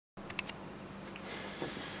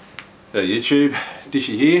YouTube,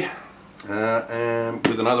 Dishy here, and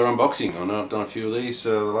with another unboxing. I know I've done a few of these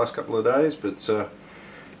the last couple of days, but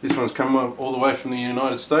this one's come all the way from the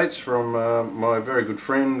United States from my very good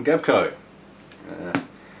friend Gavko.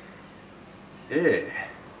 Yeah,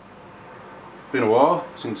 been a while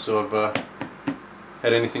since I've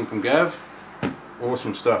had anything from Gav.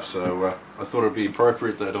 Awesome stuff, so I thought it'd be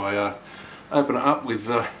appropriate that I open it up with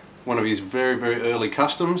one of his very early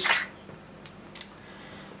customs.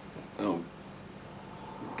 Oh,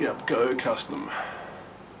 Gavko custom.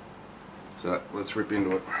 So let's rip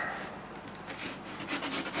into it.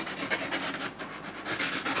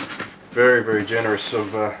 Very generous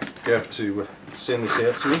of Gav to send this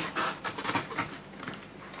out to me.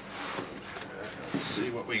 Let's see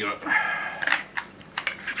what we got.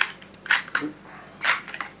 Put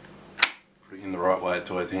it in the right way, it's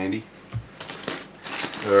always handy.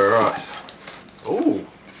 Alright. Oh!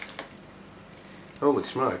 Holy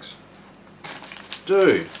smokes.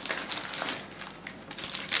 Dude!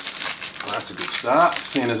 Well, that's a good start,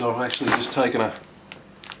 seeing as I've actually just taken a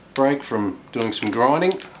break from doing some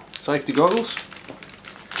grinding. Safety goggles.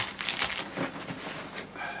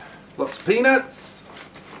 Lots of peanuts.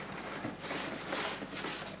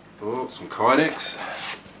 Oh, some Kydex.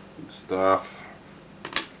 Good stuff.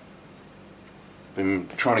 Been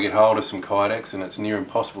trying to get hold of some Kydex and it's near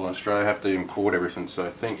impossible in Australia. I have to import everything,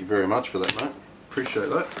 so thank you very much for that, mate. Appreciate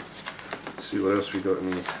that. Let's see what else we got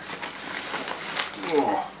in here.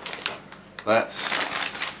 Oh, that's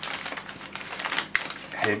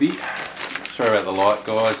heavy. Sorry about the light,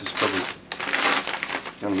 guys. It's probably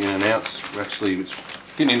coming in and out. Actually, it's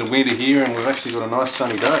getting into winter here and we've actually got a nice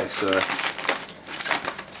sunny day, so let's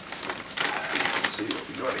see what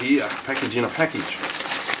we got here. Package in a package.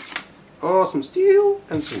 Oh, some steel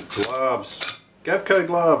and some gloves. Gavko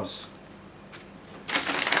gloves.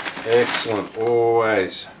 Excellent.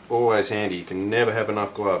 Always handy. You can never have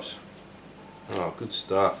enough gloves. Oh, good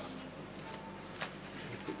stuff.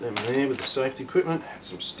 Put them there with the safety equipment.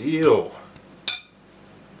 Some steel.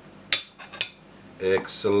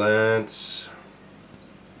 Excellent.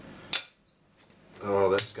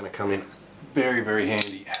 Oh, that's going to come in very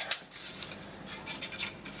handy.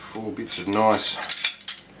 4 bits of nice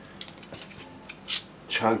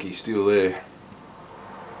chunky steel there.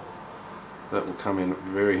 That will come in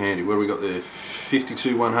very handy. What do we got there?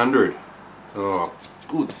 52-100. Oh,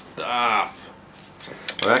 good stuff.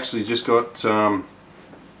 I actually just got a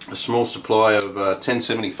small supply of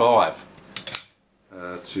 1075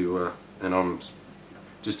 and I'm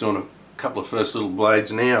just doing a couple of first little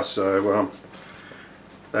blades now, so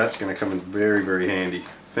that's going to come in very handy.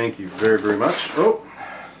 Thank you very much. Oh,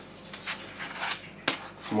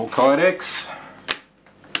 some more Kydex.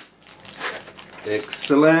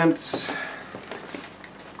 Excellent.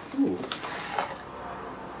 Ooh.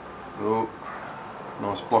 Oh,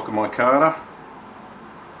 nice block of micarta.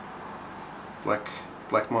 Black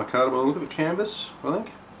micarta by the look of the canvas, I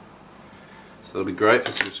think. So that'll be great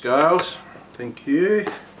for some scales. Thank you.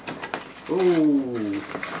 Ooh.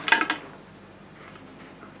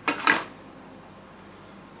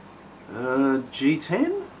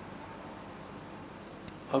 G10?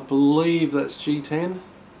 I believe that's G10.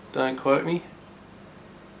 Don't quote me.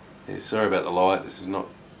 Yeah, sorry about the light. This is not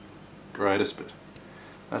greatest, but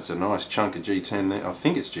that's a nice chunk of G10 there. I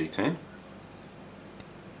think it's G10.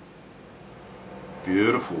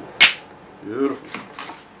 Beautiful.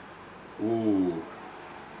 Ooh.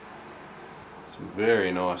 Some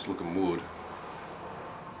very nice looking wood.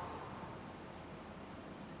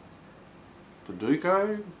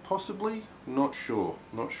 Paduco, possibly? Not sure,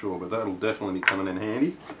 but that'll definitely be coming in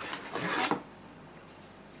handy.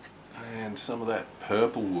 And some of that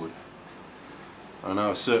purple wood. I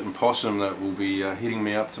know a certain possum that will be hitting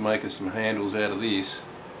me up to make us some handles out of this.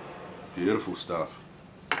 Beautiful stuff.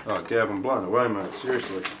 Oh, Gav, I'm blown away, mate,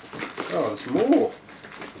 seriously. Oh, there's more.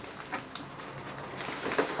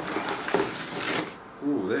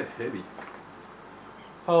 Ooh, they're heavy.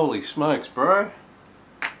 Holy smokes, bro.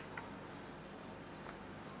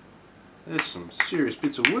 There's some serious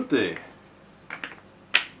bits of wood there.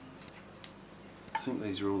 I think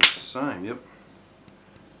these are all the same, yep.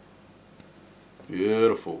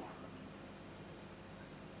 Beautiful.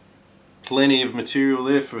 Plenty of material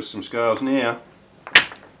there for some scales now.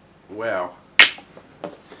 Wow.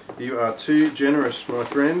 You are too generous, my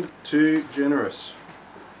friend. Too generous.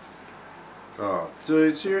 Oh,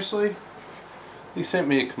 dude, seriously? He sent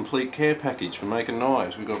me a complete care package for making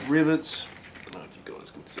knives. We've got rivets. I don't know if you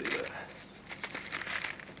guys can see that.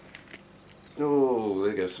 Oh,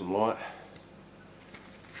 there goes some light.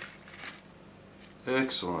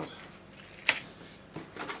 Excellent.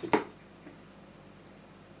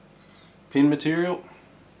 Pin material.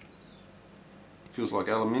 Feels like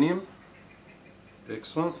aluminium.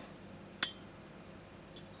 Excellent.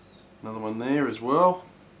 Another one there as well.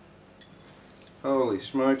 Holy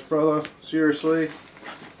smokes, brother. Seriously.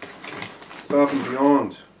 Above and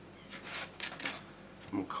beyond.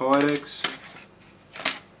 More Kydex.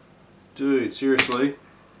 Dude, seriously.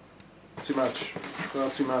 Too much. Far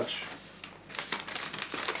too much.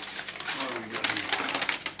 What have we got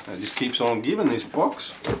here? It just keeps on giving, this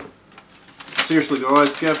box. Seriously guys,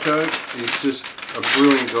 Gavko is just a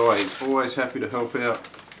brilliant guy. He's always happy to help out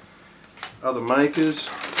other makers.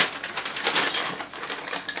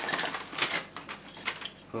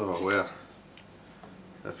 Oh wow,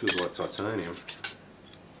 that feels like titanium.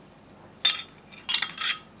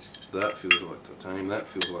 That feels like titanium, that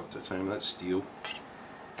feels like titanium, that's steel.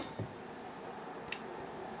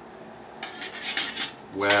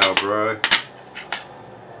 Wow bro,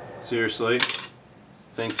 seriously,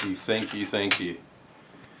 thank you, thank you, thank you.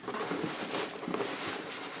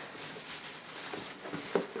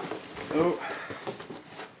 Oh.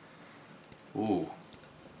 Ooh.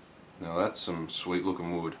 Now that's some sweet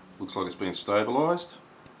looking wood. Looks like it's been stabilised.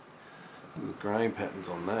 Look at the grain patterns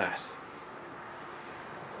on that.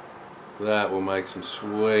 That will make some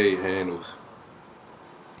sweet handles.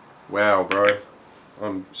 Wow bro,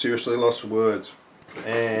 I'm seriously lost for words.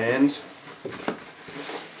 And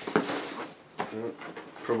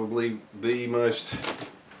probably the most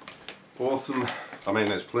awesome, I mean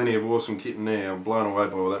there's plenty of awesome kit in there, I'm blown away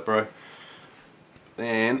by all that bro.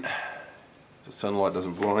 And if the sunlight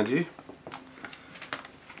doesn't blind you,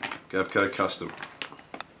 Gavko Custom.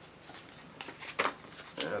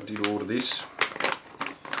 I did order this.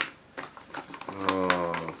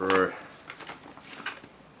 Oh bro.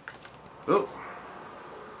 Oh,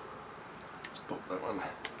 let's pop that one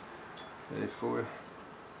there for you.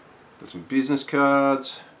 Got some business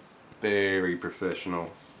cards, very professional.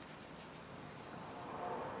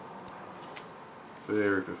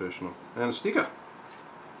 Very professional. And a sticker.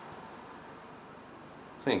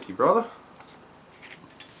 Thank you, brother.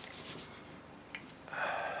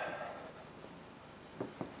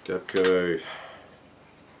 Gavko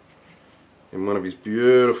in one of his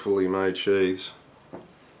beautifully made sheaths.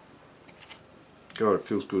 God, it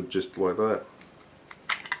feels good just like that.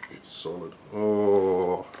 It's solid.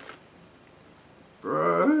 Oh,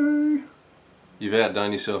 bro. You've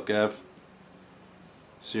outdone yourself, Gav.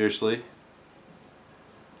 Seriously.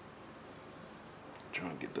 Try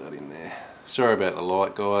and get that in there. Sorry about the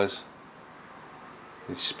light, guys.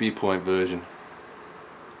 It's Spearpoint version.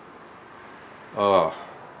 Oh,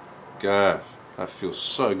 Gav, that feels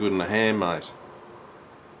so good in the hand, mate.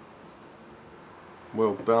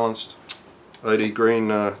 Well balanced. 80 green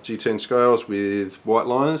G10 scales with white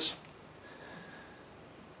liners.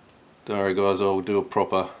 Don't worry guys, I'll do a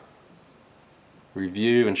proper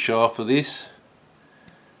review and show off of this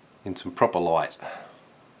in some proper light.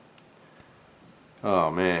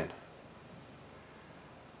 Oh man,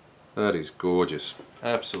 that is gorgeous,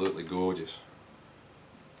 absolutely gorgeous.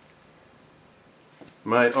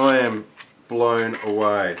 Mate, I am blown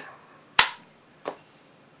away.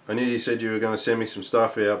 I knew you said you were going to send me some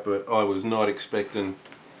stuff out, but I was not expecting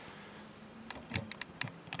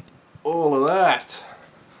all of that.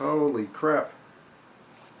 Holy crap.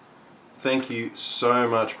 Thank you so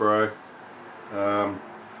much, bro.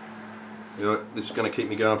 You know, this is going to keep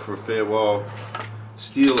me going for a fair while.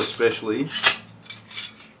 Steel especially.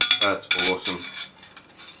 That's awesome.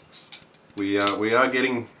 We are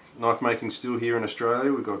getting knife making steel here in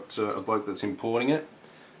Australia. We've got a bloke that's importing it,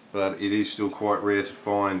 but it is still quite rare to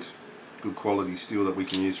find good quality steel that we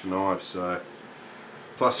can use for knives. So,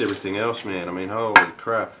 plus everything else, man. I mean, holy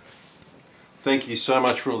crap. Thank you so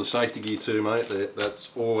much for all the safety gear too, mate.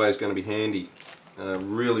 That's always going to be handy.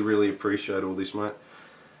 Really, really appreciate all this, mate.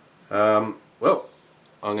 Well,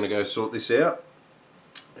 I'm going to go sort this out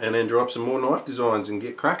and then drop some more knife designs and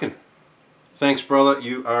get cracking. Thanks, brother.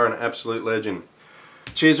 You are an absolute legend.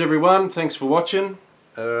 Cheers, everyone. Thanks for watching.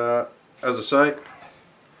 As I say,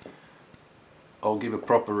 I'll give a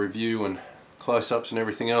proper review and close-ups and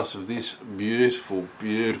everything else of this beautiful,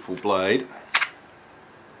 beautiful blade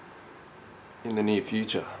in the near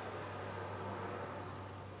future.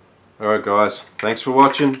 Alright guys, thanks for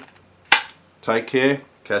watching. Take care.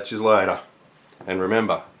 Catch you later. And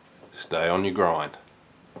remember, stay on your grind.